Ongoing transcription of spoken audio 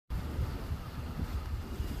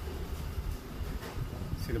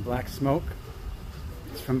See the black smoke?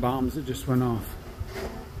 It's from bombs that just went off.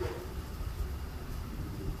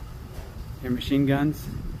 Hear machine guns?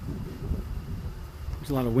 There's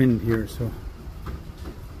a lot of wind here, so.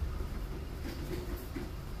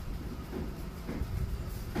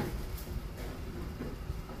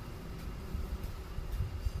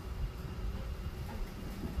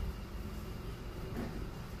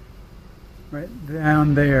 Right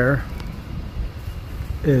down there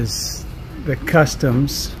is the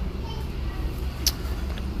customs.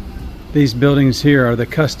 These buildings here are the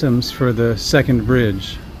customs for the second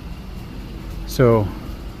bridge. So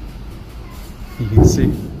you can see,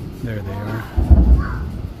 there they are.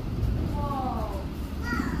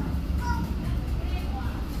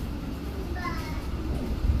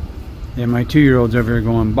 Yeah, my 2-year-old's over here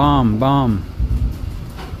going, bomb, bomb.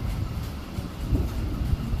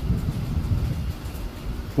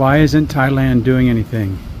 Why isn't Thailand doing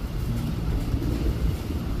anything?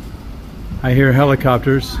 I hear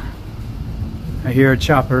helicopters. I hear a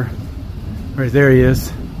chopper. Right there he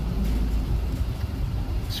is.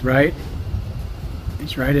 It's right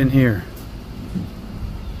in here.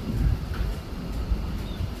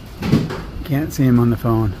 Can't see him on the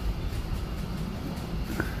phone.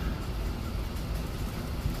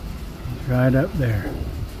 He's right up there.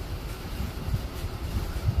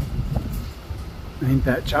 I think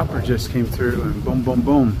that chopper just came through and boom, boom,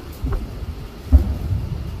 boom.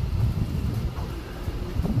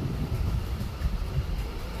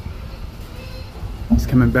 It's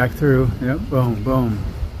coming back through. Yep, boom, boom.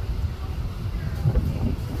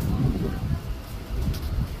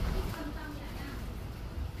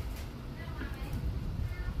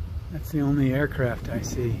 That's the only aircraft I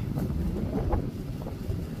see.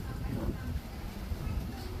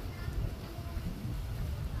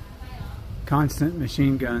 Constant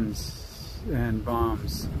machine guns and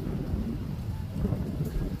bombs.